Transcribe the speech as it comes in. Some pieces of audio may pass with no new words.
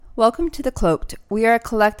Welcome to The Cloaked. We are a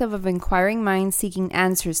collective of inquiring minds seeking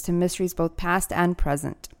answers to mysteries both past and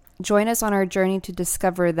present. Join us on our journey to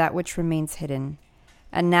discover that which remains hidden.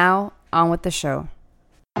 And now, on with the show.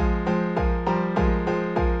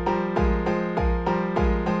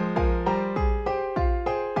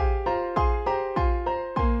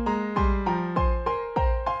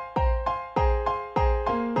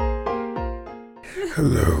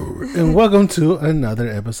 Hello, and welcome to another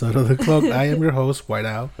episode of The Cloak. I am your host, White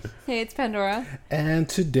Owl. Hey, it's Pandora. And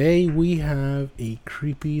today we have a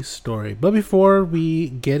creepy story. But before we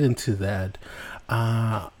get into that,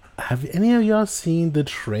 have any of y'all seen the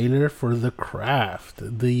trailer for The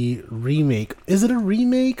Craft, the remake? Is it a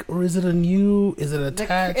remake or is it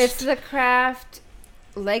attached? It's The Craft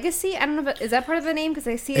Legacy? I don't know if is that part of the name? Because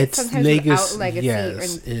I see it sometimes without Legacy.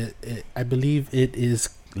 Yes, I believe it is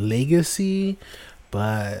Legacy.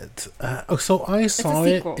 But so I saw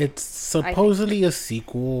it. It's supposedly a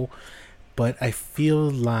sequel, but I feel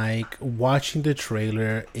like watching the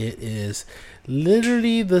trailer, it is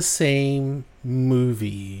literally the same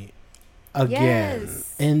movie again.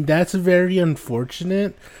 Yes. And that's very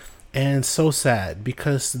unfortunate and so sad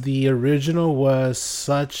because the original was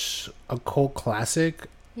such a cult classic.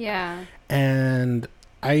 Yeah. And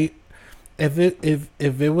if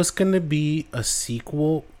it was gonna be a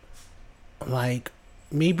sequel, like,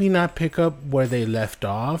 maybe not pick up where they left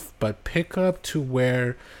off, but pick up to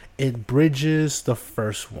where it bridges the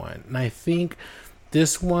first one. And I think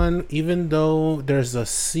this one, even though there's a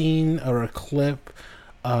scene or a clip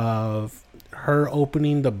of her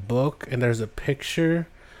opening the book and there's a picture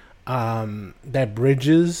that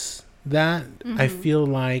bridges that, I feel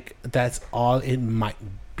like that's all it might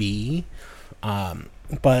be.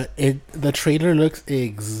 But the trailer looks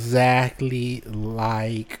exactly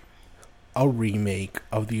like a remake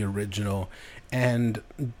of the original, and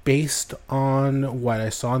based on what I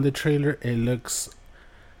saw in the trailer, it looks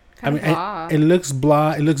it looks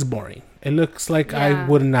blah, it looks boring, it looks like I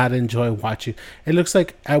would not enjoy watching. It looks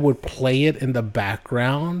like I would play it in the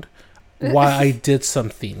background while I did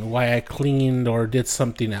something, while I cleaned or did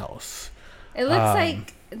something else. It looks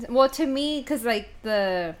like, well, to me, because like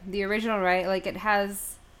the original, right, like it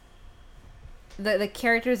has the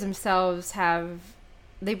characters themselves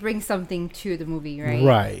they bring something to the movie, right?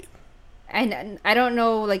 Right. And I don't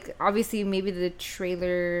know, like, obviously maybe the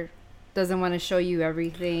trailer doesn't want to show you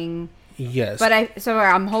everything. Yes. But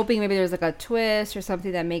I'm hoping maybe there's like a twist or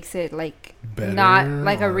something that makes it like better, not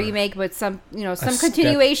like a remake, but some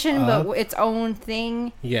continuation, but its own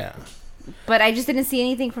thing. Yeah. But I just didn't see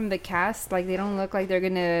anything from the cast. Like, they don't look like they're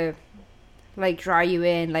gonna like draw you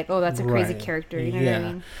in. Like, oh, that's a crazy character. You know what I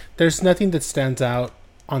mean? There's nothing that stands out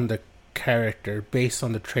on the character based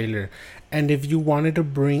on the trailer. And if you wanted to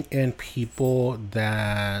bring in people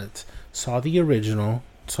that saw the original,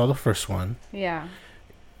 saw the first one,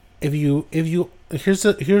 if you here's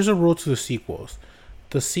a rule to the sequels.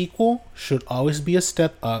 The sequel should always be a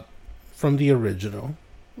step up from the original.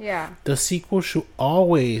 The sequel should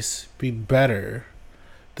always be better.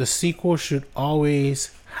 The sequel should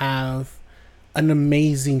always have an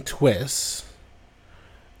amazing twist.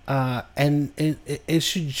 And it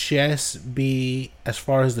should just be, as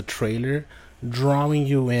far as the trailer, drawing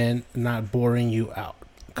you in, not boring you out.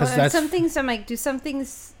 Because that's some things. I'm like, do some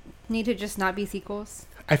things need to just not be sequels?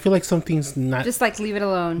 I feel like some things not just like leave it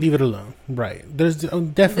alone. Leave it alone, right? There's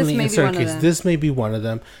definitely in certain cases. This may be one of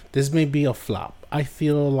them. This may be a flop. I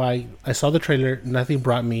feel like I saw the trailer. Nothing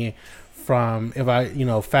brought me from, if I,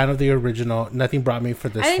 fan of the original, nothing brought me for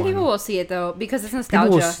this one. I think people will see it though because it's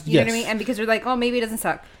nostalgia. You know what I mean? And because you're like, oh, maybe it doesn't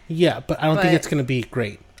suck. Yeah, but I don't think it's gonna be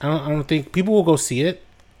great. I don't think people will go see it.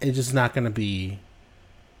 It's just not gonna be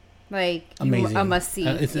like amazing. A must see.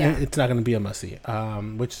 It's not gonna be a must see,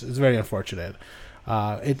 which is very unfortunate.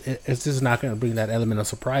 It's just not gonna bring that element of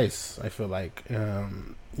surprise. I feel like, I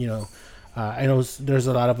know there's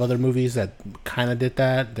a lot of other movies that kind of did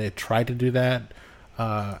that. They tried to do that.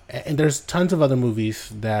 And there's tons of other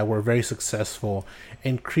movies that were very successful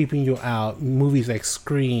in creeping you out. Movies like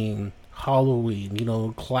Scream,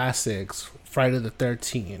 Halloween, classics, Friday the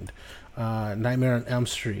 13th, Nightmare on Elm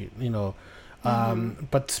Street,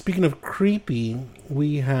 But speaking of creepy,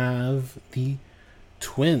 we have the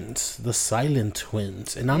twins, the silent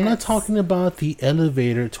twins. And I'm not talking about the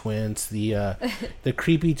elevator twins, the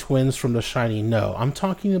creepy twins from The Shining. No, I'm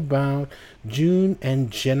talking about June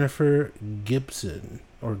and Jennifer Gibbons.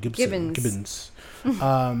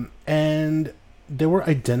 And they were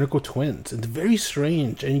identical twins. It's very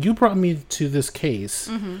strange. And you brought me to this case,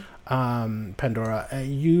 Pandora.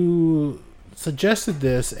 You suggested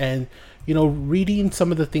this, and reading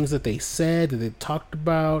some of the things that they said, that they talked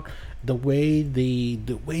about, the way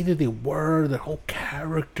that they were, the whole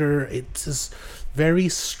character, it's just very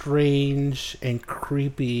strange and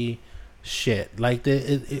creepy shit. Like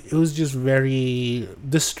it was just very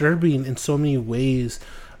disturbing in so many ways,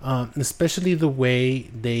 especially the way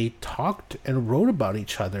they talked and wrote about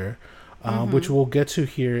each other, which we'll get to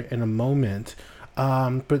here in a moment.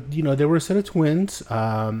 But they were a set of twins.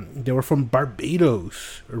 They were from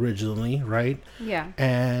Barbados originally, right? Yeah.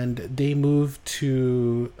 And they moved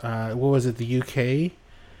to the UK.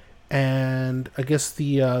 And I guess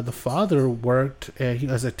the father worked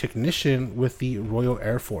as a technician with the Royal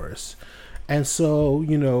Air Force. And so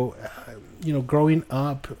growing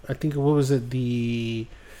up, I think in the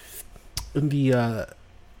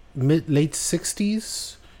late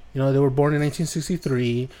 60s. They were born in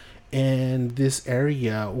 1963 in this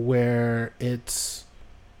area where it's,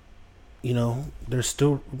 there's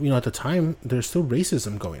still, at the time, there's still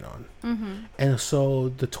racism going on. Mm-hmm. And so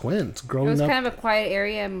the twins growing up. It was kind of a quiet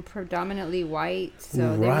area and predominantly white.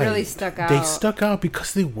 So they really stuck out. They stuck out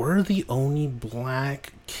because they were the only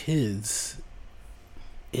black kids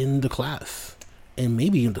in the class and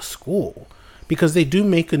maybe in the school. Because they do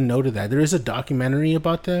make a note of that. There is a documentary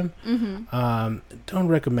about them. Mm-hmm. Don't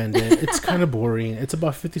recommend it. It's kind of boring. It's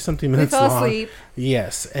about 50-something minutes long. We fell asleep.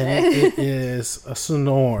 Yes, and it is a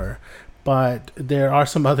snore. But there are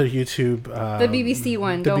some other YouTube. The BBC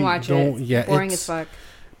one. Don't watch it. Yeah, boring as fuck.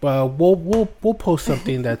 But we'll post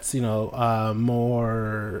something that's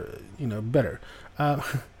more better.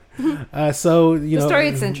 So the story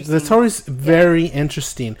is interesting. The story is very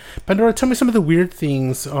interesting. Pandora, tell me some of the weird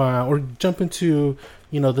things, or jump into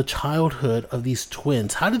the childhood of these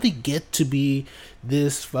twins. How did they get to be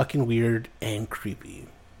this fucking weird and creepy?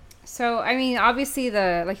 So I mean, obviously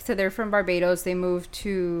like you said, they're from Barbados. They moved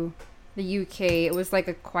to the UK. It was like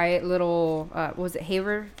a quiet little was it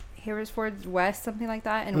Haversford West, something like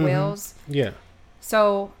that, in Wales. Yeah.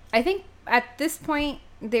 So I think at this point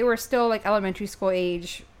they were still like elementary school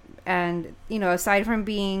age. And, aside from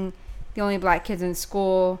being the only black kids in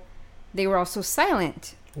school, they were also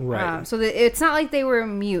silent. Right. So it's not like they were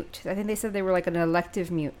mute. I think they said they were like an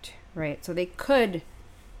elective mute, right? So they could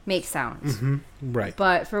make sounds. Mm-hmm. Right.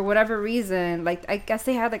 But for whatever reason, like, I guess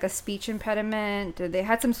they had like a speech impediment. They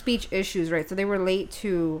had some speech issues, right? So they were late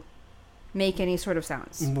to make any sort of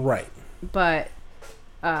sounds. Right. But...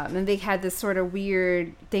 and they had this sort of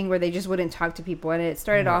weird thing where they just wouldn't talk to people. And it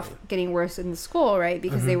started off getting worse in the school, right?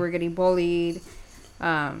 Because they were getting bullied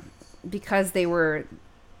because they were,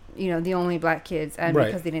 the only black kids and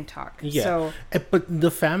because they didn't talk. Yeah. So, but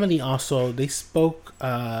the family also, they spoke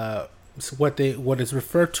what is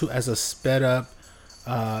referred to as a sped up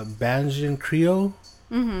Banjan Creole.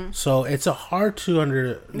 Mm-hmm. So it's a hard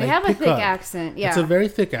to They have a thick accent. Yeah. It's a very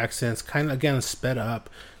thick accent. It's kind of, again, sped up.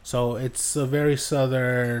 So it's a very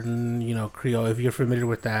southern, Creole. If you're familiar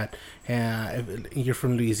with that, if you're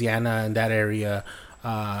from Louisiana and that area,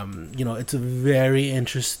 it's very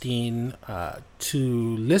interesting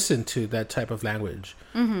to listen to that type of language.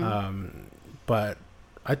 Mm-hmm. But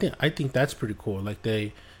I think that's pretty cool. Like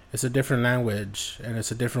it's a different language and it's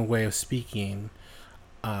a different way of speaking.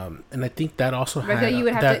 And I think that also you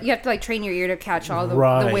have to like train your ear to catch all the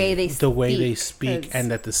way they speak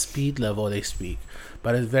and at the speed level they speak.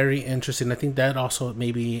 But it's very interesting. I think that also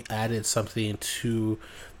maybe added something to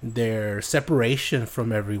their separation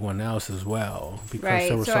from everyone else as well. Because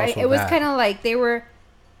there was it was kind of like they were.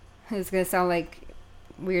 It's gonna sound like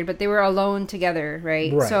weird, but they were alone together,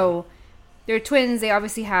 right? So they're twins. They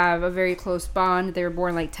obviously have a very close bond. They were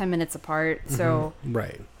born like 10 minutes apart. So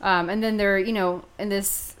right. And then they're in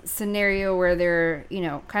this scenario where they're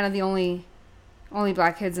kind of the only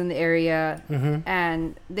black kids in the area,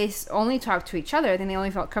 and they only talked to each other. I think they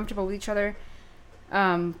only felt comfortable with each other,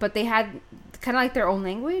 but they had kind of like their own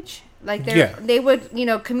language. Like they would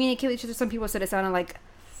communicate with each other. Some people said it sounded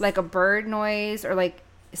like a bird noise, or like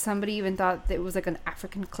somebody even thought that it was like an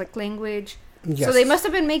African click language. Yes. So they must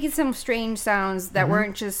have been making some strange sounds that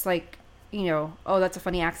weren't just like oh, that's a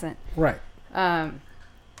funny accent, right?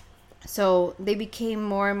 So they became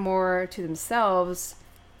more and more to themselves.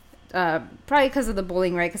 Probably because of the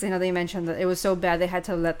bullying, right? Because I know they mentioned that it was so bad they had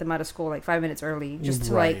to let them out of school like 5 minutes early just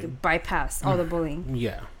to like bypass all the bullying.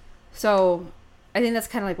 Yeah. So I think that's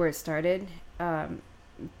kind of like where it started.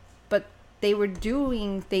 But they were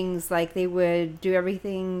doing things like they would do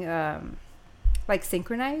everything like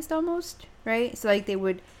synchronized almost, right? So like they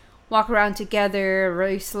would walk around together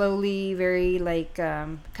very slowly, very like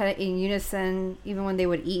kind of in unison. Even when they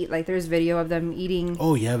would eat, like there's video of them eating.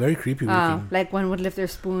 Oh yeah, very creepy looking. Like one would lift their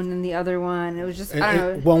spoon and the other one. It was just I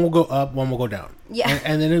don't know. One will go up, one will go down. Yeah,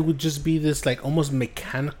 and then it would just be this like almost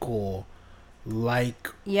mechanical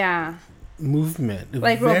yeah, movement,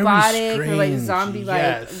 like very robotic strange. or like zombie like,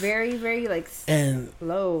 yes. very very like and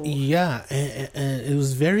slow. Yeah, and it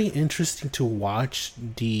was very interesting to watch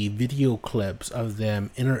the video clips of them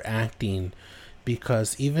interacting,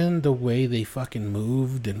 because even the way they fucking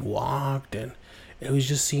moved and walked, and it was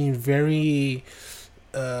just seemed very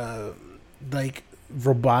like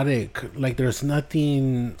robotic. Like there's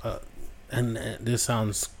nothing and this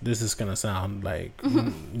is gonna sound like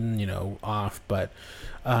off, but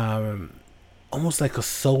almost like a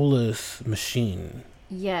soulless machine.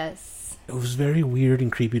 Yes, it was very weird and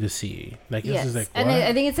creepy to see. Like, yes, this is like, and what?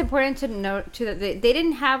 I think it's important to note too that they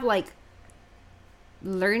didn't have like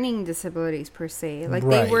learning disabilities per se. Like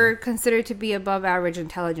Right. they were considered to be above average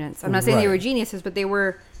intelligence. I'm not saying they were Right. geniuses, but they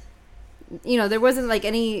were, there wasn't like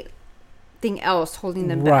anything else holding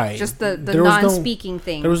them Right. back. Just the There was non-speaking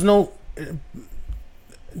thing. There was no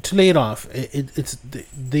to lay it off. It's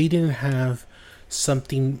they didn't have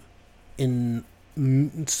something in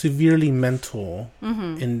severely mental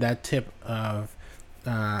in that tip of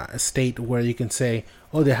a state where you can say,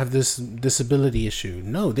 oh, they have this disability issue.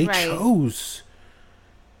 No, they Right. chose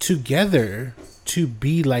together to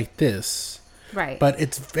be like this. Right. But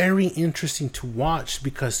it's very interesting to watch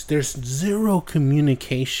because there's zero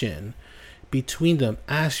communication between them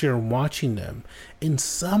as you're watching them, and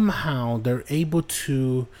somehow they're able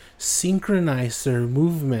to synchronize their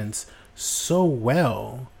movements so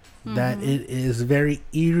well that it is very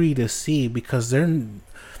eerie to see, because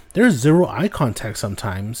there's zero eye contact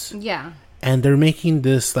sometimes, yeah. and they're making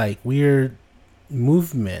this like weird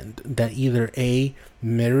movement that either A,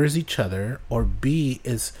 mirrors each other, or B,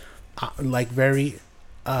 is like very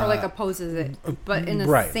Or like opposes it, but in the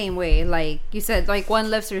right. same way. Like you said, like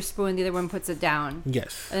one lifts their spoon, the other one puts it down.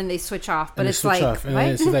 Yes. And then they switch off. But And they it's switch like, off, and what?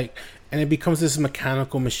 then it's like, and it becomes this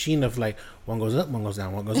mechanical machine of like, one goes up, one goes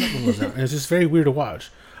down, one goes up, one goes down, and it's just very weird to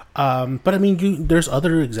watch. But I mean, there's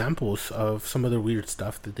other examples of some of the weird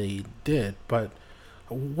stuff that they did, but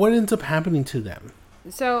what ends up happening to them?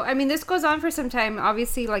 So, I mean, this goes on for some time.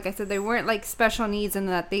 Obviously, like I said, they weren't like special needs in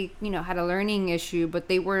that they, had a learning issue, but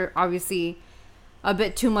they were obviously a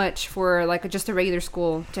bit too much for like just a regular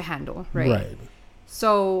school to handle, right? Right.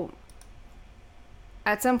 So,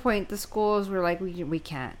 at some point, the schools were like, we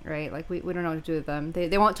can't, right? Like, we don't know what to do with them.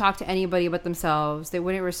 They won't talk to anybody but themselves. They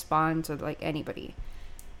wouldn't respond to like anybody.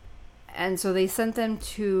 And so they sent them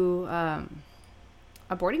to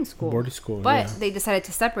a boarding school. But they decided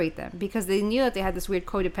to separate them because they knew that they had this weird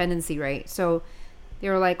codependency, right? So they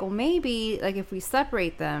were like, well, maybe like if we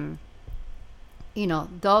separate them,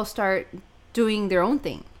 they'll start doing their own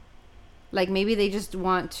thing. Like maybe they just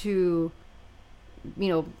want to,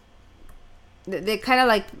 they kind of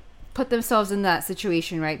like put themselves in that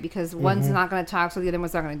situation, right? Because one's not going to talk, so the other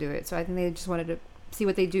one's not going to do it. So I think they just wanted to see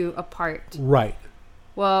what they do apart. Right.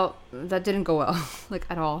 Well, that didn't go well, like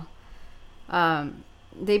at all.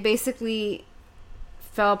 They basically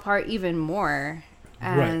fell apart even more,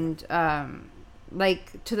 and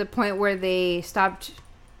like to the point where they stopped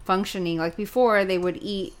functioning. Like before, they would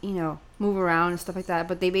eat, move around and stuff like that,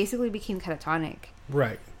 but they basically became catatonic.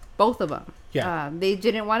 Right. Both of them. Yeah. They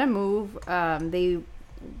didn't want to move. They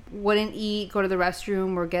wouldn't eat, go to the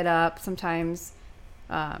restroom, or get up sometimes.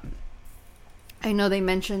 I know they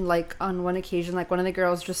mentioned, like, on one occasion, like, one of the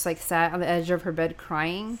girls just, like, sat on the edge of her bed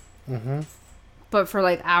crying. But for,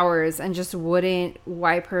 like, hours and just wouldn't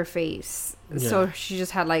wipe her face. Yeah. So she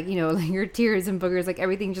just had, like, like her tears and boogers, like,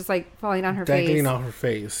 everything just, like, falling on her face. Dangling on her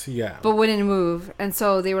face, yeah. But wouldn't move. And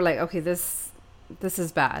so they were like, okay, this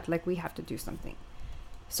is bad. Like, we have to do something.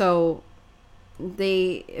 So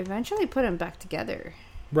they eventually put them back together.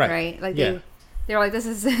 Right? Like, they were like, this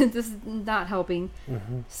is not helping.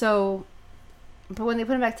 So... But when they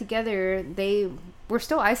put them back together, they were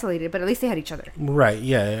still isolated, but at least they had each other. Right,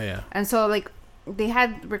 yeah. And so, like, they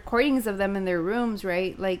had recordings of them in their rooms,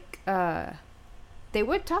 right? Like, they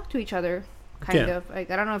would talk to each other, kind of.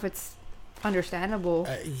 Like, I don't know if it's understandable.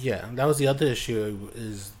 Yeah, that was the other issue,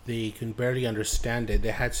 is they can barely understand it.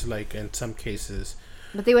 They had to, like, in some cases...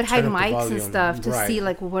 But they would hide mics and stuff to see,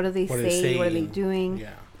 like, what do they say? What are they doing?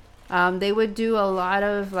 Yeah. They would do a lot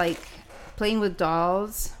of, like... playing with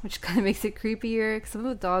dolls, which kind of makes it creepier, because some of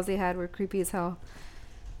the dolls they had were creepy as hell.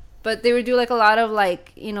 But they would do like a lot of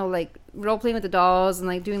like like role playing with the dolls and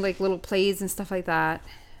like doing like little plays and stuff like that.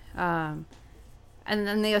 And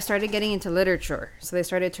then they started getting into literature, so they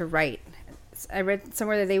started to write. I read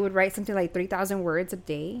somewhere that they would write something like 3,000 words a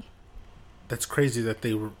day. That's crazy that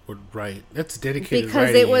they would write. That's dedicated because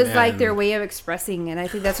writing, it was like their way of expressing, and I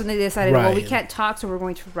think that's when they decided, well, we can't talk, so we're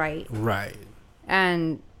going to write. Right.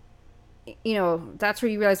 And you know, that's where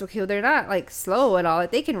you realize, okay, well, they're not like slow at all.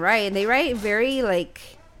 Like, they can write, and they write very like,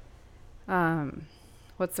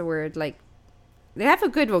 what's the word? Like, they have a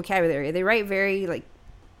good vocabulary. They write very like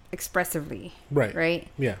expressively. Right.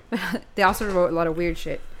 Yeah. They also wrote a lot of weird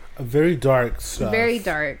shit. Very dark stuff. Very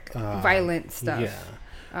dark, violent stuff.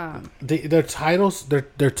 Yeah. Their titles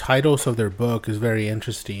of their book is very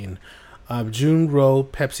interesting. June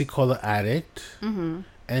wrote Pepsi Cola Addict,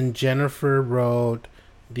 and Jennifer wrote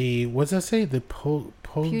what's that say? The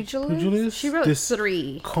Pugilist? She wrote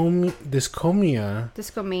 3. Discomania.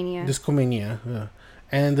 Yeah.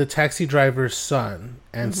 And The Taxi Driver's Son,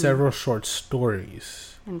 and several short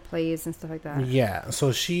stories. And plays and stuff like that. Yeah.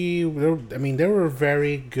 So they were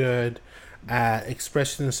very good at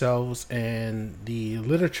expressing themselves in the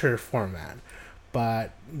literature format.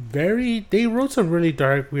 But they wrote some really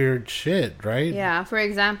dark, weird shit, right? Yeah. For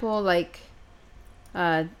example, like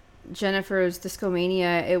Jennifer's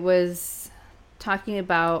Discomania, it was talking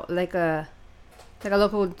about like a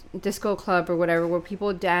local disco club or whatever, where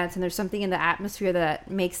people dance and there's something in the atmosphere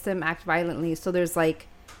that makes them act violently. So there's like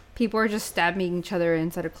people are just stabbing each other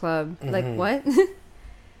inside a club. Like, what?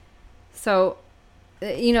 So,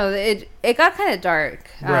 you know, it got kind of dark.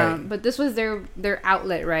 Right. But this was their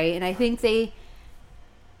outlet, right? And I think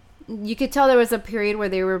you could tell there was a period where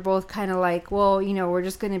they were both kind of like, well, you know, we're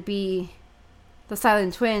just going to be the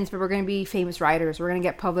Silent Twins, but we're going to be famous writers. We're going to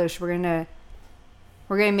get published. We're going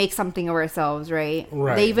to make something of ourselves, right?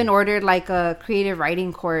 They even ordered like a creative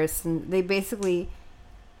writing course, and they basically,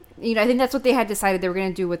 you know, I think that's what they had decided they were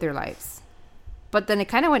going to do with their lives. But then it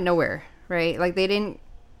kind of went nowhere, right? Like, they didn't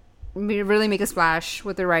really make a splash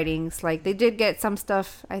with their writings. Like, they did get some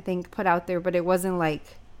stuff, I think, put out there, but it wasn't like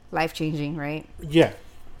life-changing, right? Yeah.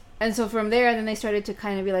 And so from there, then they started to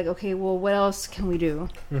kind of be like, okay, well, what else can we do?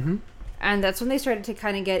 And that's when they started to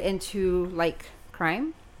kind of get into like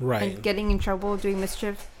crime. Right. And getting in trouble, doing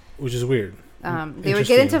mischief. Which is weird. They would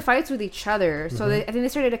get into fights with each other. So I think they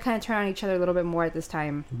started to kind of turn on each other a little bit more at this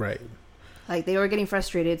time. Right. Like, they were getting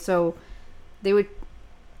frustrated. So they would,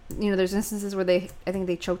 you know, there's instances where I think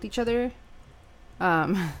they choked each other.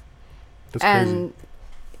 That's and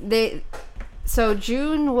crazy. So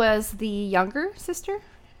June was the younger sister.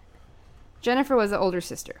 Jennifer was the older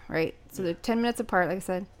sister, right? So they're 10 minutes apart, like I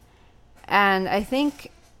said. And I think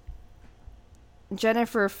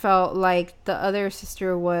Jennifer felt like the other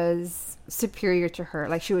sister was superior to her.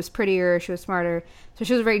 Like, she was prettier, she was smarter. So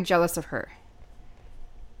she was very jealous of her.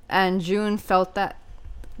 And June felt that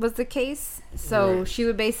was the case. So she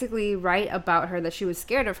would basically write about her that she was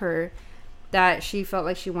scared of her, that she felt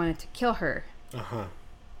like she wanted to kill her.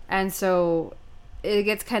 And so it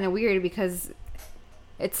gets kind of weird because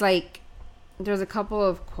it's like there's a couple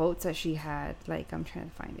of quotes that she had. Like, I'm trying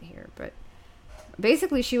to find it here, but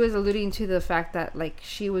basically she was alluding to the fact that like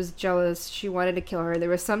she was jealous, she wanted to kill her. There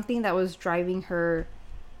was something that was driving her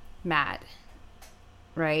mad,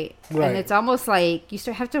 right? And it's almost like you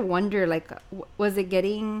have to wonder, like, was it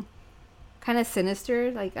getting kind of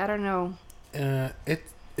sinister? Like, I don't know.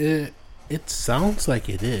 It sounds like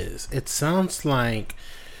it is. It sounds like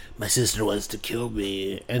my sister wants to kill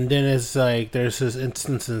me, and then it's like there's this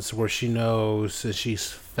instances where she knows that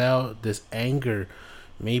she's felt this anger.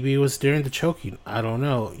 Maybe it was during the choking. I don't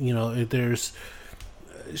know. You know,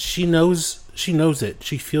 she knows it.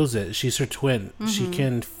 She feels it. She's her twin. She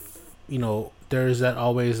can, you know, there's that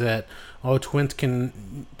always that, twins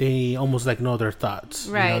they almost like know their thoughts.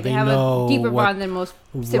 Right. You know, they have a deeper bond than most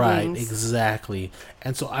siblings. Right, exactly.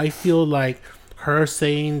 And so I feel like her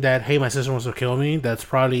saying that, hey, my sister wants to kill me, that's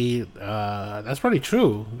probably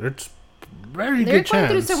true. It's very They're good chance. They're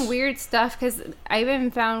going through some weird stuff, because I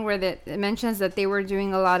even found where it mentions that they were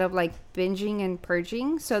doing a lot of like binging and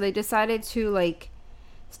purging. So they decided to like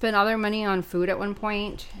spend all their money on food at one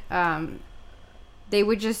point. They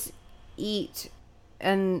would just eat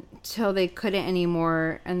until they couldn't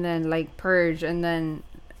anymore, and then like purge, and then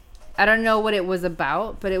I don't know what it was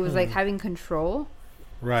about, but it was like having control.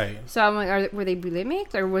 Right. So I'm like, were they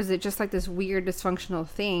bulimic, or was it just like this weird dysfunctional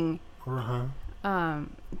thing?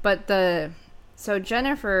 So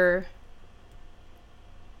Jennifer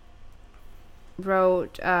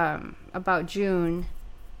wrote about June.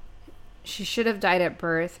 She should have died at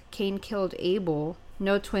birth. Cain killed Abel.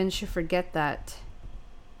 No twins should forget that.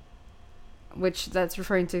 Which that's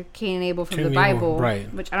referring to Cain and Abel from the Bible.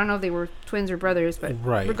 Right. Which I don't know if they were twins or brothers, but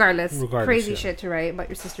regardless crazy shit to write about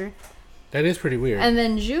your sister. That is pretty weird. And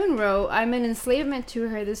then June wrote, I'm an enslavement to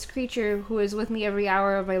her, this creature who is with me every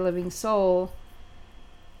hour of my living soul.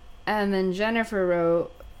 And then Jennifer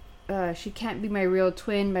wrote, she can't be my real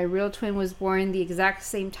twin. My real twin was born the exact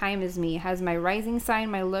same time as me. Has my rising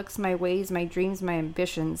sign, my looks, my ways, my dreams, my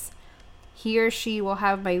ambitions. He or she will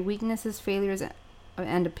have my weaknesses, failures,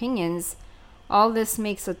 and opinions. All this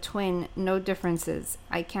makes a twin, no differences.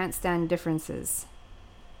 I can't stand differences.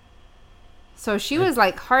 So she was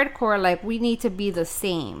like hardcore, like, we need to be the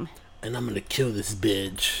same. And I'm gonna kill this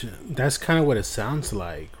bitch. That's kind of what it sounds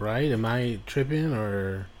like, right? Am I tripping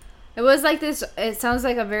or? It was like this. It sounds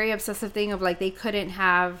like a very obsessive thing of like they couldn't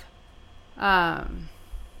have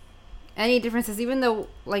any differences, even though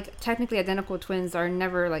like technically identical twins are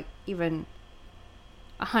never like even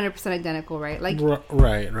 100% identical, right? Like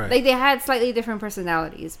right. Like they had slightly different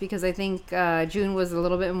personalities because I think June was a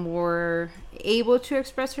little bit more able to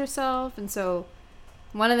express herself, and so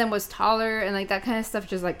one of them was taller, and like that kind of stuff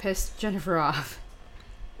just like pissed Jennifer off.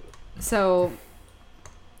 So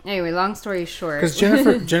anyway, long story short, because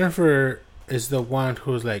Jennifer is the one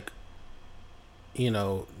who's like,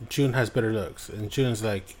 June has better looks, and June's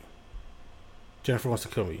like, Jennifer wants to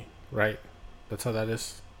kill me, right? That's how that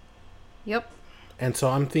is. Yep. And so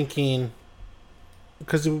I'm thinking,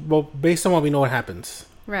 because based on what we know, what happens,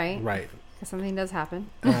 right? Because something does happen.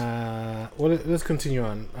 Well, let's continue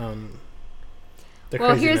on.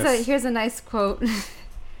 Well, here's a nice quote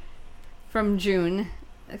from June,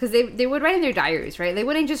 because they would write in their diaries, right? They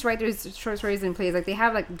wouldn't just write their short stories in plays. Like they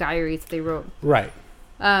have like diaries they wrote. Right.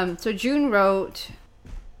 So June wrote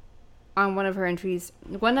on one of her entries,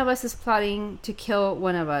 "One of us is plotting to kill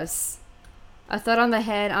one of us. A thud on the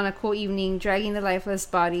head on a cool evening, dragging the lifeless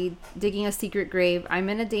body, digging a secret grave. I'm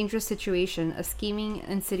in a dangerous situation, a scheming,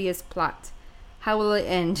 insidious plot. How will it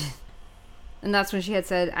end?" And that's when she had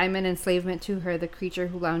said, "I'm an enslavement to her, the creature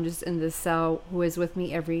who lounges in this cell, who is with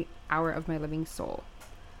me every hour of my living soul."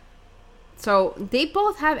 So they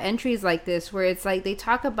both have entries like this where it's like they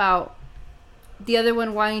talk about the other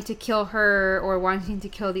one wanting to kill her or wanting to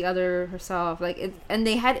kill the other herself. And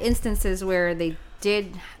they had instances where they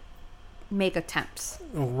did make attempts.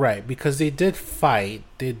 Right, because they did fight.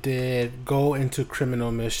 They did go into criminal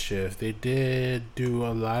mischief. They did do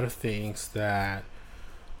a lot of things that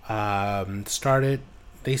started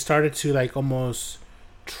to like almost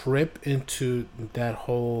trip into that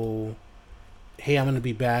whole, hey, I'm gonna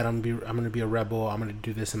be bad, I'm gonna be a rebel, I'm gonna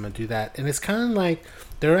do this, I'm gonna do that. And it's kind of like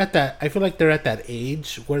I feel like they're at that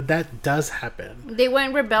age where that does happen. They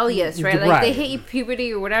went rebellious, right? Like they hit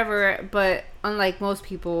puberty or whatever, but unlike most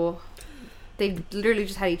people, they literally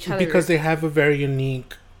just had each other. Because they have a very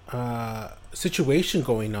unique situation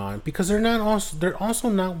going on, because they're also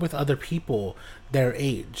not with other people their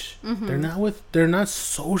age. Mm-hmm. They're not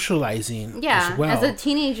socializing as well. As a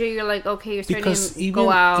teenager, you're like, okay, you're starting to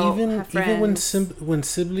go out, have friends. Even when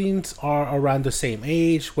siblings are around the same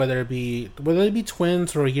age, whether it be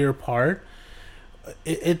twins or a year apart,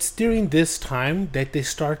 it's during this time that they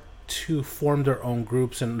start to form their own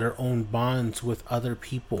groups and their own bonds with other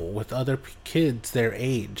people, with other kids their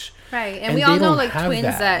age. Right, and we all know like twins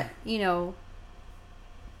that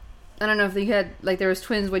I don't know if you had like there was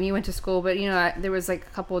twins when you went to school, but there was like a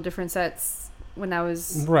couple of different sets when I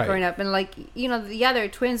was growing up, and like they're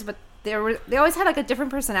twins, but they always had like a different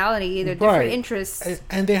personality, they're different interests,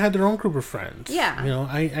 and they had their own group of friends. Yeah,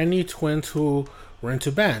 I knew twins who were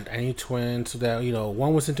into band. I knew twins that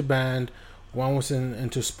one was into band, one was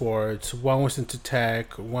into sports, one was into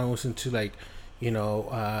tech, one was into like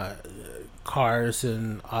cars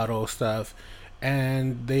and auto stuff.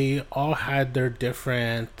 And they all had their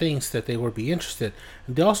different things that they would be interested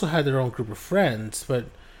in. They also had their own group of friends, but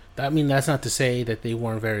that's not to say that they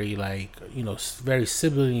weren't very very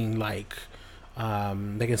sibling like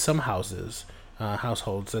in some households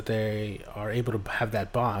that they are able to have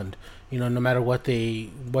that bond. No matter what they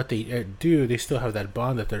do, they still have that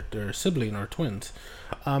bond that they're sibling or twins.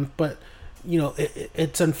 But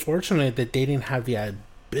it's unfortunate that they didn't have the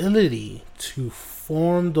ability to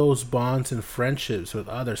form those bonds and friendships with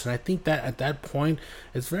others, and I think that at that point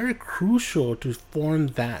it's very crucial to form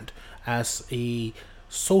that as a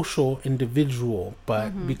social individual.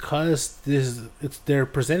 But because they're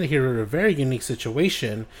presented here in a very unique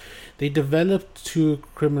situation, they developed to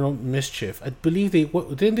criminal mischief. I believe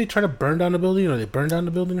didn't they try to burn down the building, or they burned down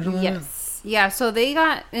the building or something? Yes, yeah. So they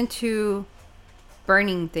got into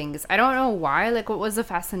burning things. I don't know why. Like, what was the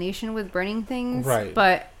fascination with burning things? Right.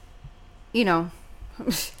 But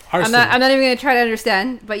I'm not even going to try to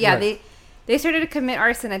understand. But yeah, they started to commit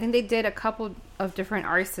arson. I think they did a couple of different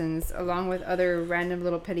arsons along with other random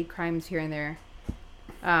little petty crimes here and there.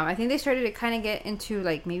 I think they started to kind of get into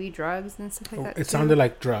like maybe drugs and stuff like that. It sounded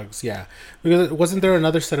like drugs, yeah. Because wasn't there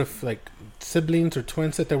another set of like siblings or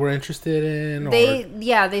twins that they were interested in?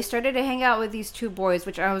 They started to hang out with these two boys,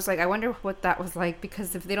 which I was like, I wonder what that was like,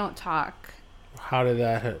 because if they don't talk, How did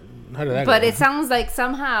that But go? it sounds like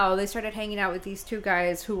somehow they started hanging out with these two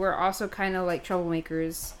guys who were also kind of like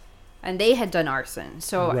troublemakers, and they had done arson.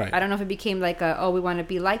 So Right. I don't know if it became like we want to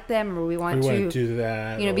be like them, or we want to do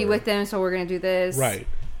that, be with them, so we're going to do this. Right.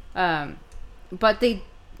 But they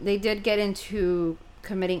did get into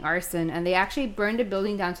committing arson, and they actually burned a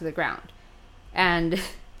building down to the ground. And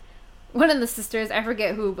one of the sisters, I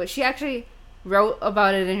forget who, but she actually wrote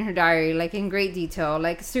about it in her diary, like in great detail,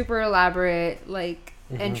 like super elaborate, like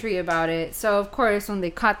entry about it. So of course, when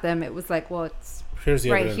they caught them, it was like, well, it's here's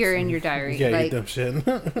the right evidence. here in your diary. Yeah, like, you dumb shit.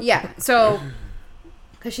 yeah. So,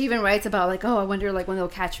 because she even writes about like, oh, I wonder like when they'll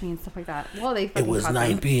catch me and stuff like that. Well, they fucking It was caught 9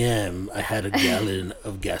 them. p.m. I had a gallon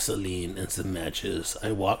of gasoline and some matches.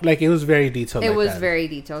 I walked. Like, it was very detailed. It like was that. very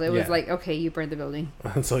detailed. It was Yeah. like, okay, you burned the building,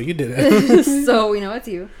 So you did it. so we know it's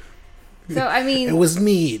you. So I mean, It was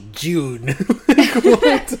me, June.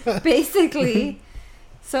 basically.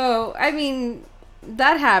 So I mean,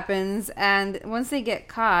 that happens, and once they get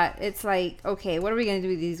caught, it's like, okay, what are we gonna do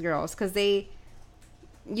with these girls? Because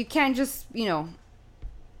you can't just give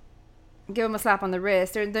them a slap on the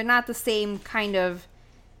wrist. They're not the same kind of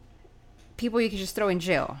people you can just throw in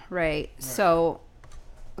jail, right? So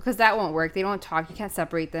because that won't work. They don't talk. You can't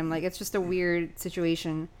separate them. Like, it's just a weird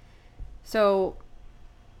situation. So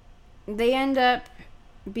they end up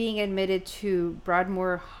being admitted to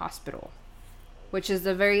Broadmoor Hospital, which is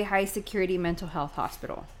a very high security mental health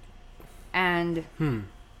hospital. And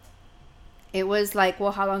it was like,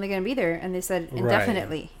 well, how long are they going to be there? And they said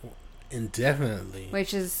indefinitely. Right. Indefinitely.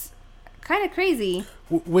 Which is kind of crazy.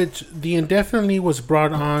 Which the indefinitely was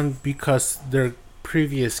brought on because their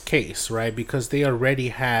previous case, right? Because they already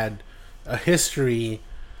had a history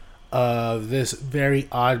of this very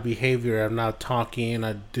odd behavior of not talking,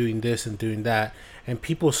 of doing this and doing that, and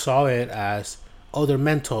people saw it as, oh, they're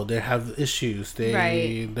mental, they have issues,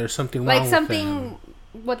 there's something wrong Like with something, them.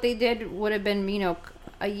 what they did would have been,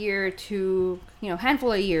 a year to,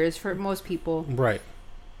 handful of years for most people. Right.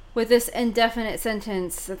 With this indefinite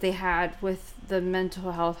sentence that they had with the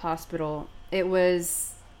mental health hospital, it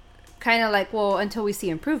was kind of like, well, until we see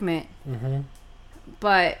improvement. Mm-hmm.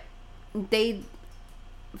 But they,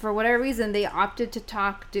 for whatever reason, they opted to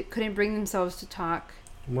talk, couldn't bring themselves to talk.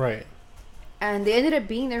 Right. And they ended up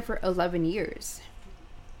being there for 11 years.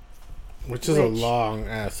 Which is a long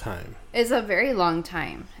ass time. It's a very long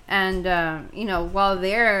time. And, while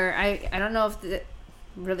there, I don't know if it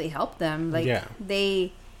really helped them. Like,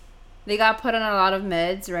 they got put on a lot of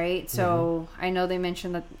meds, right? So I know they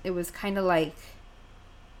mentioned that it was kind of like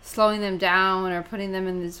slowing them down or putting them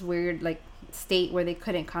in this weird, like, state where they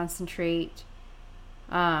couldn't concentrate.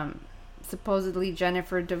 Supposedly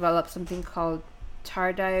Jennifer developed something called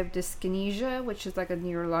tardive dyskinesia, which is like a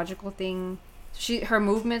neurological thing. Her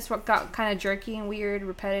movements got kind of jerky and weird,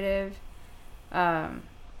 repetitive.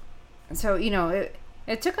 So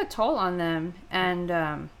it took a toll on them. And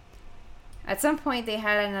at some point they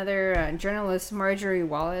had another journalist, Marjorie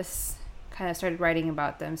Wallace, kind of started writing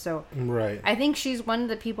about them. So I think she's one of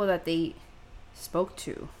the people that they spoke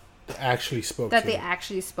to. They actually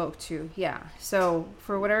spoke to, yeah. So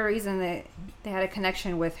for whatever reason, they had a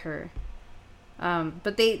connection with her.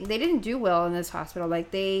 But they didn't do well in this hospital. Like,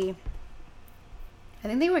 I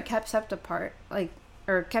think they were kept apart,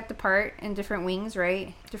 or kept apart in different wings,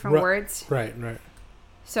 right? Different wards. Right.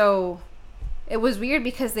 So it was weird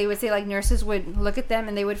because they would say, like, nurses would look at them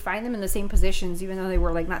and they would find them in the same positions, even though they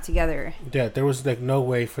were, like, not together. Yeah, there was, like, no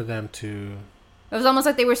way for them to... It was almost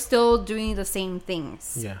like they were still doing the same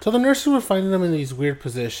things. Yeah. So the nurses were finding them in these weird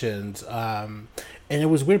positions. And it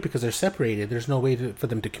was weird because they're separated. There's no way for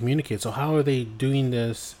them to communicate. So how are they doing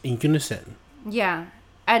this in unison? Yeah.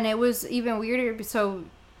 And it was even weirder. So,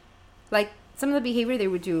 like, some of the behavior they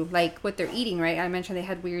would do, like with their eating, right? I mentioned they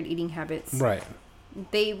had weird eating habits. Right.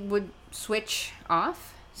 They would switch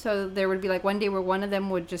off. So there would be, like, one day where one of them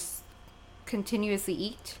would just continuously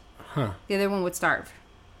eat. Huh. The other one would starve.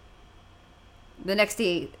 The next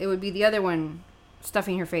day, it would be the other one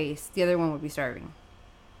stuffing her face. The other one would be starving.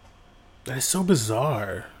 That is so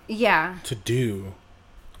bizarre. Yeah. To do.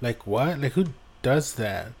 Like, what? Like, who does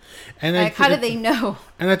that? And like, how do they know?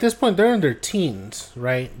 And at this point, they're in their teens,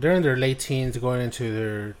 right? They're in their late teens, going into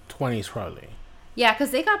their 20s, probably. Yeah, because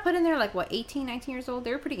they got put in there, like, 18, 19 years old?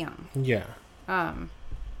 They were pretty young. Yeah.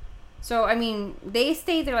 So, I mean, they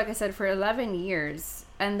stayed there, like I said, for 11 years.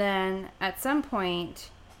 And then, at some point...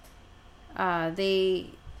 they,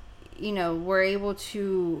 were able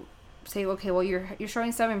to say, okay, well, you're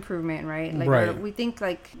showing some improvement, right? Like, right. We think,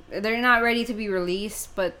 like, they're not ready to be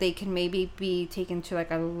released, but they can maybe be taken to, like,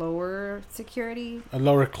 a lower security. A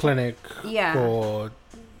lower clinic. Yeah. Or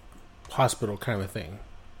hospital kind of thing.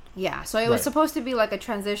 Yeah, so it was supposed to be like a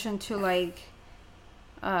transition to like,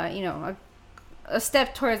 a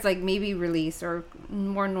step towards like maybe release or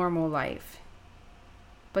more normal life.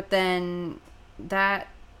 But then that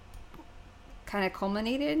kind of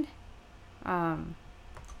culminated.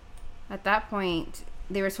 At that point,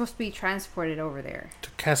 they were supposed to be transported over there. To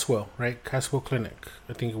Caswell, right? Caswell Clinic.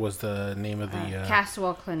 I think it was the name of the...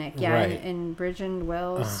 Caswell Clinic, yeah, right. in Bridgeton,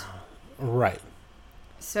 Wells. Right.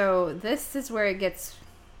 So this is where it gets...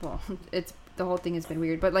 Well, the whole thing has been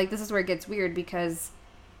weird. But, like, this is where it gets weird because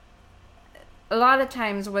a lot of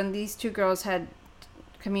times when these two girls had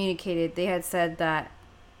communicated, they had said that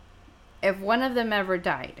if one of them ever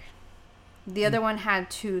died, the other one had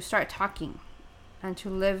to start talking and to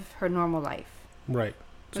live her normal life. Right.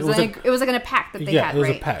 So it was like in a pact that they had, Yeah, it was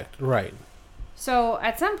right? a pact, right. So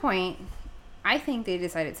at some point, I think they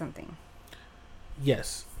decided something.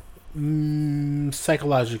 Yes.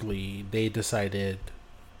 Psychologically, they decided...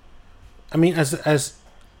 I mean, as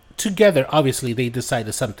together, obviously, they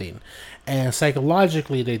decided something. And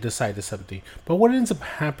psychologically, they decided something. But what ends up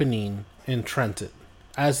happening in transit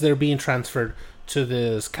as they're being transferred to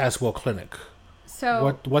this Caswell Clinic?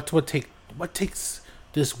 So what takes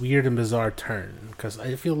this weird and bizarre turn? Because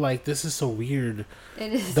I feel like this is so weird.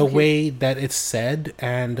 It is the weird. way that it's said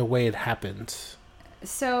and the way it happens.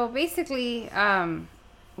 So basically,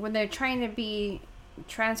 when they're trying to be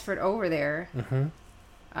transferred over there,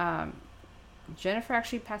 Jennifer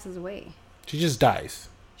actually passes away. She just dies.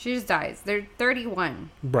 She just dies. They're 31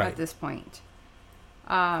 at this point.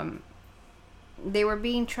 They were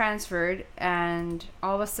being transferred, and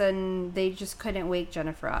all of a sudden, they just couldn't wake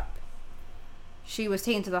Jennifer up. She was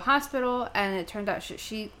taken to the hospital, and it turned out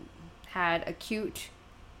she had acute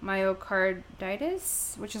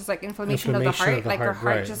myocarditis, which is like inflammation of the heart. Her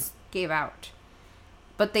heart just gave out.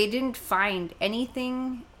 But they didn't find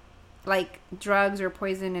anything like drugs or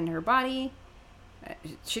poison in her body.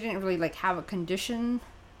 She didn't really like have a condition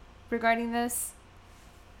regarding this.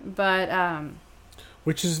 But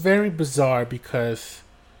which is very bizarre because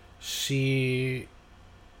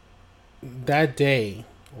that day,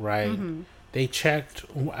 right? They checked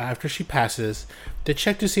after she passes. They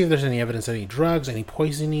checked to see if there's any evidence of any drugs, any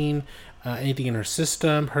poisoning, anything in her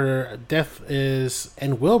system. Her death is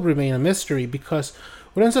and will remain a mystery because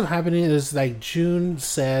what ends up happening is, like, June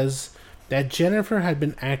says that Jennifer had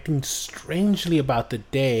been acting strangely about the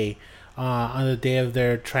day on the day of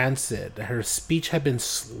their transit. Her speech had been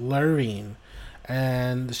slurring,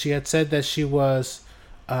 and she had said that she was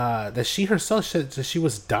that she herself said that she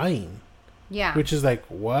was dying. Yeah. Which is like,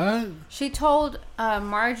 what? She told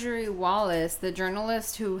Marjorie Wallace, the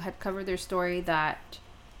journalist who had covered their story, that,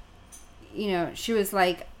 she was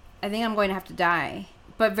like, I think I'm going to have to die.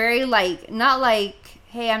 But very not like,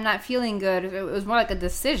 hey, I'm not feeling good. It was more like a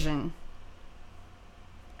decision.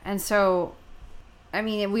 And so, I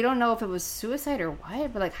mean, we don't know if it was suicide or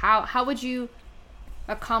what, but like, how would you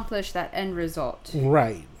accomplish that end result?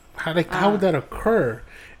 Right. How would that occur?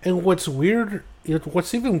 And what's weird...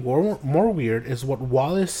 What's even more weird is what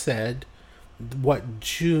Wallace said, what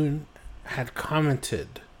June had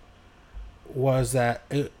commented, was that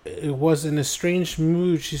it was in a strange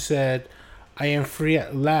mood. She said, I am free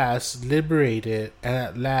at last, liberated, and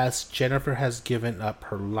at last Jennifer has given up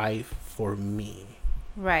her life for me.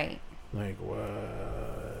 Right. Like,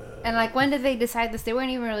 what? And like, when did they decide this? They weren't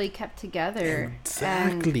even really kept together.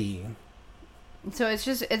 Exactly. So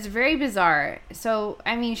it's very bizarre. So,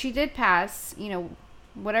 I mean, she did pass,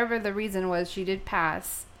 whatever the reason was, she did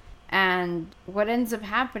pass. And what ends up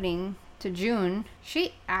happening to June,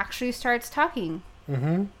 she actually starts talking.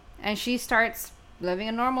 Mm-hmm. And she starts living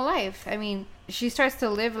a normal life. I mean, she starts to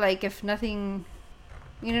live like if nothing,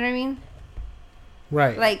 you know what I mean?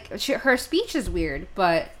 Right. Like, her speech is weird,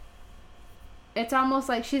 but it's almost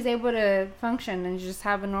like she's able to function and just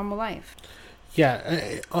have a normal life.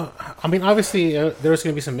 Yeah, I mean, obviously, there's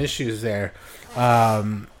going to be some issues there.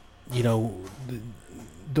 The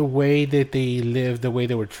way that they lived, the way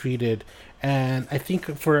they were treated, and I think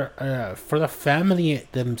for the family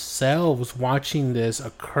themselves watching this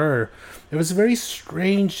occur, it was very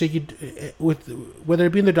strange that with whether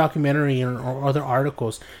it be in the documentary or other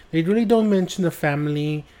articles, they really don't mention the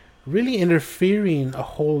family really interfering a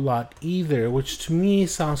whole lot either, which to me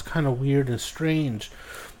sounds kind of weird and strange.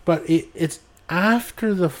 But it's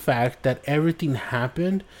after the fact that everything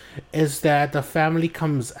happened is that the family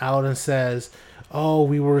comes out and says, oh,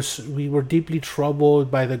 we were deeply troubled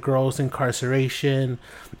by the girls' incarceration,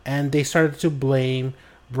 and they started to blame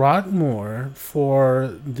Broadmoor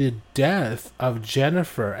for the death of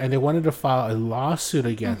Jennifer, and they wanted to file a lawsuit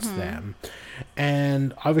against them.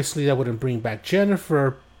 And obviously that wouldn't bring back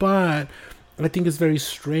Jennifer, but I think it's very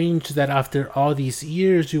strange that after all these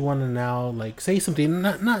years, you want to now like say something.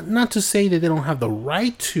 Not to say that they don't have the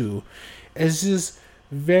right to. It's just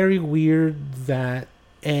very weird that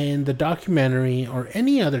in the documentary or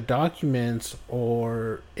any other documents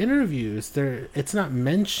or interviews, it's not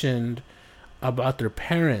mentioned about their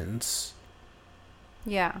parents.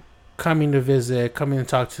 Yeah. Coming to visit, coming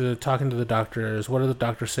to talking to the doctors. What are the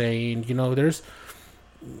doctors saying? There's,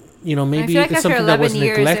 maybe I feel like it's after something that 11 was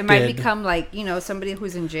years, neglected. it might become like, somebody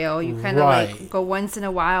who's in jail. You kind of like go once in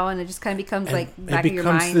a while, and it just kind of becomes and like back of your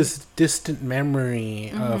mind. It becomes this distant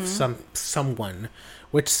memory of someone,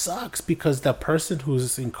 which sucks because the person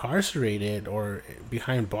who's incarcerated or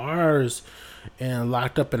behind bars and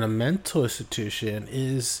locked up in a mental institution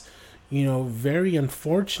is, very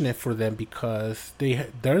unfortunate for them because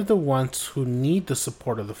they're the ones who need the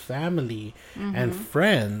support of the family and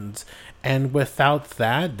friends. And without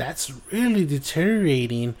that, that's really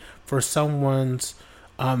deteriorating for someone's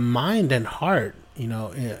mind and heart.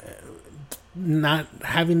 Not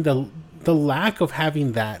having the lack of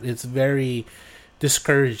having that is very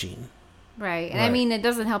discouraging. Right. And I mean, it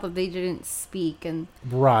doesn't help if they didn't speak. And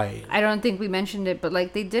right. I don't think we mentioned it, but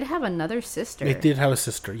like they did have another sister. They did have a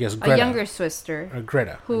sister. Yes, Greta. A younger sister.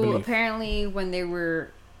 Greta. Who apparently, when they were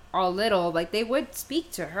all little, like they would speak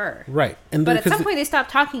to her. Right. But at some point they stopped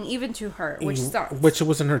talking even to her, which sucks. Which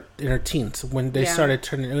was in her teens. When they started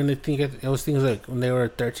turning, and I think it was things like when they were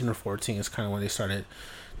 13 or 14 is kind of when they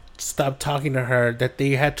stopped talking to her, that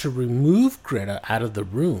they had to remove Greta out of the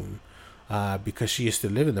room. Because she used to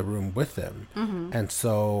live in the room with them. And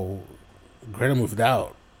so Greta moved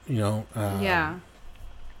out, yeah.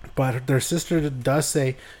 But their sister does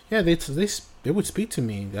say, yeah, they would speak to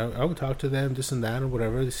me. I would talk to them, this and that, or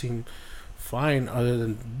whatever. They seem fine other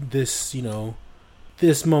than this,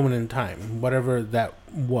 this moment in time, whatever that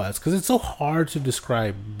was. Because it's so hard to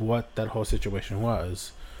describe what that whole situation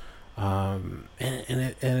was. And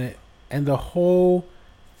the whole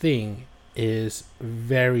thing is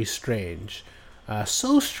very strange.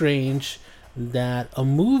 So strange that a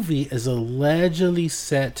movie is allegedly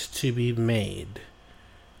set to be made.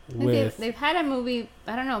 They've had a movie,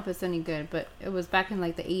 I don't know if it's any good, but it was back in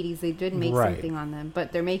like the 80s. They did make something on them,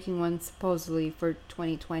 but they're making one supposedly for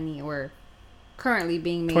 2020 or currently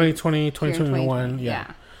being made. 2020, 2021,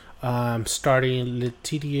 yeah. Starting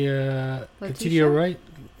Letitia, right?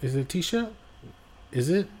 Is it Letitia? Is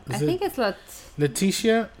it? I think it's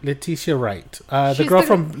Letitia Wright. The girl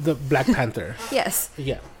from the Black Panther. Yes.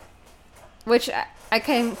 Yeah. Which I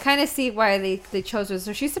can kind of see why they chose her.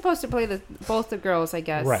 So she's supposed to play both the girls, I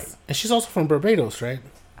guess. Right. And she's also from Barbados, right?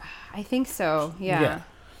 I think so, yeah.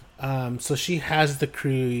 So she has the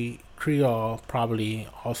Creole probably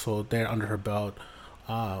also there under her belt.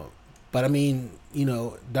 But I mean,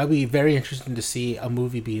 that'd be very interesting to see a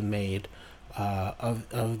movie being made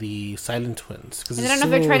of the Silent Twins. And I don't know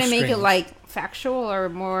if they're trying to make it like factual or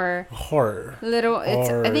more horror. I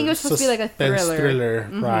think it was supposed to be like a thriller.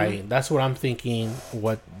 Right? That's what I'm thinking.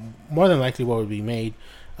 What more than likely what would be made,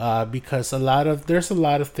 because there's a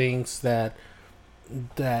lot of things that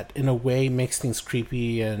in a way makes things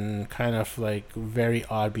creepy and kind of like very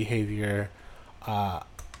odd behavior.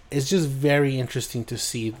 It's just very interesting to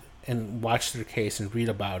see and watch their case and read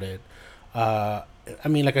about it. I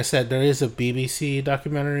mean, like I said, there is a BBC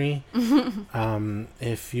documentary.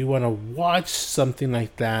 If you want to watch something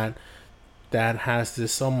like that has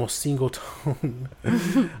this almost single tone,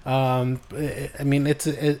 I mean, it's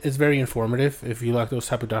very informative. If you like those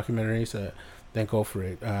type of documentaries, then go for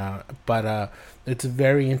it. But it's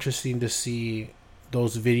very interesting to see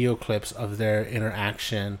those video clips of their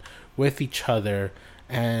interaction with each other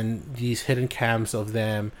and these hidden cams of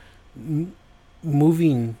them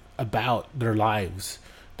moving about their lives.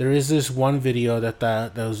 There is this one video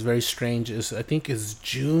that was very strange. I think is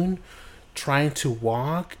June trying to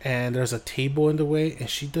walk and there's a table in the way and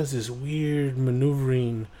she does this weird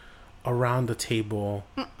maneuvering around the table.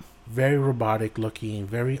 Very robotic looking,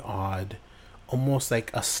 very odd, almost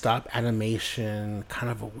like a stop animation,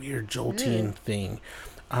 kind of a weird jolting thing.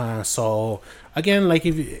 So again, like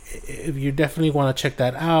if you definitely want to check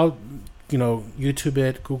that out, YouTube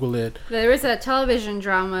it, Google it. There was a television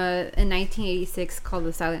drama in 1986 called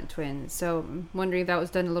The Silent Twins. So I'm wondering if that was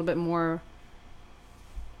done a little bit more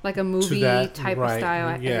like a movie type of style.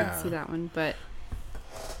 I didn't see that one, but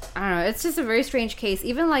I don't know. It's just a very strange case.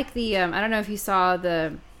 Even like the I don't know if you saw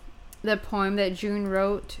the poem that June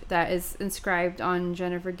wrote that is inscribed on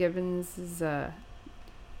Jennifer Gibbons'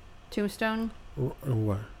 tombstone.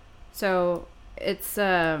 What? So it's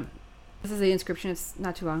this is the inscription. It's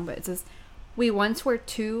not too long, but it says, "We once were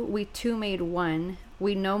two, we two made one.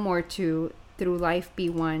 We no more two, through life be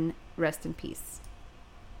one. rest in peace.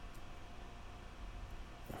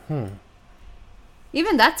 Hmm.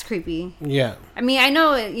 Even that's creepy. Yeah. I mean, I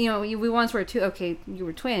know, you know, we once were two. Okay, you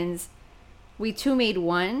were twins. We two made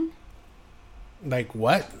one. Like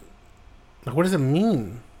what? Like what does it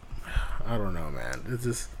mean? I don't know, man. It's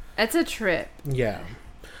just. It's a trip. Yeah.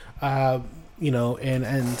 You know,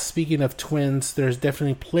 and speaking of twins, there's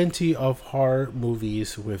definitely plenty of horror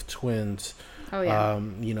movies with twins. Oh yeah.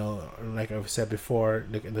 You know, like I've said before,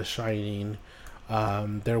 The Shining.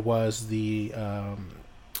 There was the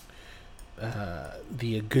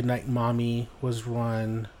Goodnight Mommy was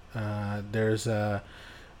one. There's the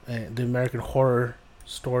American Horror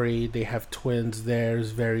Story. They have twins there. It's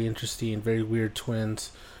very interesting, very weird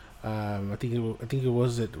twins. I think it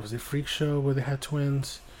was it Freak Show where they had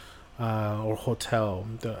twins, or Hotel.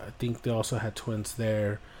 I think they also had twins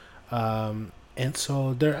there. And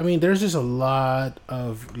so there, I mean, there's just a lot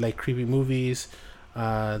of like creepy movies.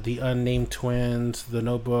 The Unnamed Twins, The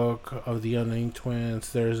Notebook of the Unnamed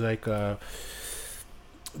Twins. There's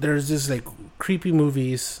this like creepy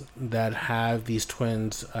movies that have these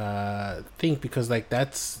twins. Think because like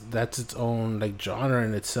that's its own like genre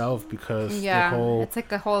in itself, because it's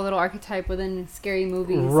like a whole little archetype within scary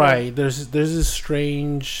movies. Right. So. There's this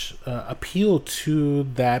strange appeal to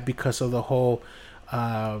that because of the whole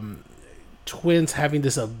twins having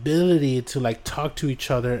this ability to like talk to each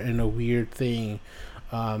other in a weird thing.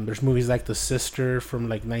 There's movies like The Sister from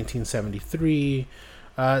like 1973.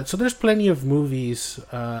 So there's plenty of movies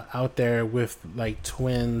out there with like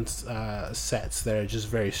twins sets that are just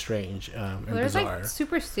very strange and there's bizarre. Like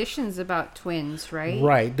superstitions about twins, right?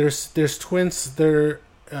 Right. There's twins.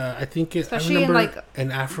 I think especially I remember in like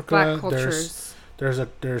in Africa. Black cultures. There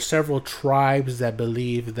are several tribes that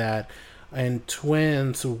believe that in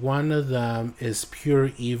twins, one of them is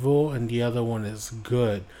pure evil and the other one is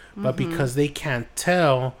good. But because they can't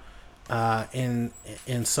tell. In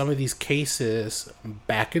some of these cases,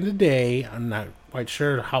 back in the day, I'm not quite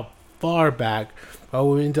sure how far back, but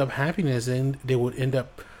what would end up happening is they would end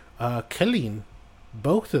up killing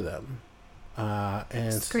both of them.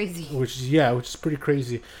 And it's crazy. Which is pretty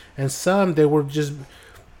crazy. And some,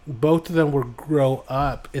 both of them would grow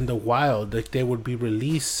up in the wild. Like they would be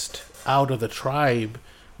released out of the tribe,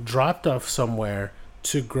 dropped off somewhere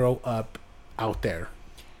to grow up out there.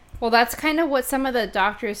 Well, that's kind of what some of the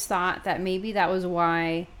doctors thought, that maybe that was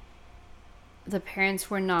why the parents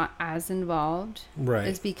were not as involved. Right.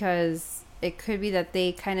 Is because it could be that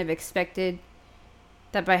they kind of expected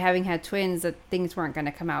that by having had twins that things weren't going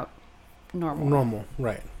to come out normal.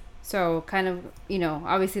 Right. So kind of, you know,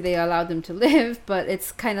 obviously they allowed them to live, but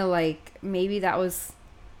it's kind of like maybe that was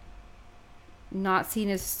not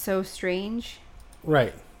seen as so strange.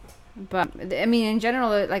 Right. But, I mean, in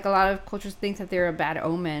general, like, a lot of cultures think that they're a bad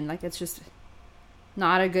omen. Like, it's just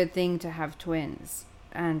not a good thing to have twins.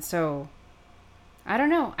 And so, I don't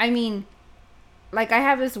know. I mean, like, I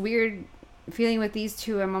have this weird feeling with these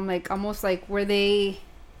two. I'm like, almost like, were they...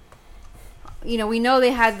 You know, we know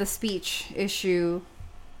they had the speech issue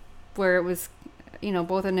where it was, you know,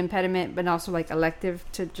 both an impediment but also, like, elective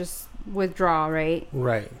to just withdraw, right?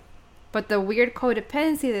 Right. But the weird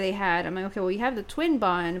codependency that they had, I'm like, okay, well, you have the twin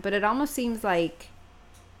bond, but it almost seems like,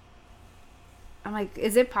 I'm like,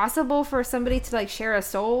 is it possible for somebody to, like, share a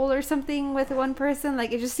soul or something with one person?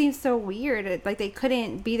 Like, it just seems so weird. Like, they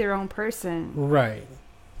couldn't be their own person. Right.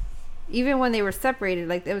 Even when they were separated,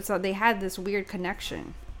 like, they had this weird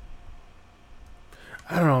connection.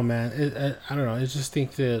 I don't know, man. I don't know. I just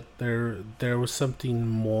think that there was something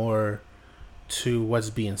more to what's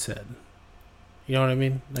being said. You know what I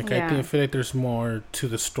mean? Like, yeah. I feel like there's more to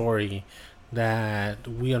the story that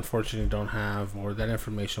we unfortunately don't have, or that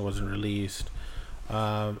information wasn't released.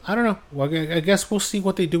 I don't know. Well, I guess we'll see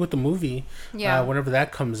what they do with the movie. Yeah. Whenever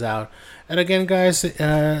that comes out. And again, guys,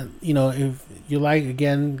 you know, if you like,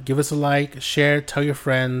 again, give us a like, share, tell your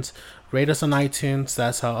friends, rate us on iTunes.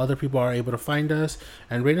 That's how other people are able to find us.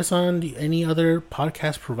 And rate us on any other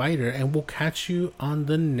podcast provider. And we'll catch you on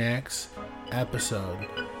the next episode.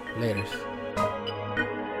 Later.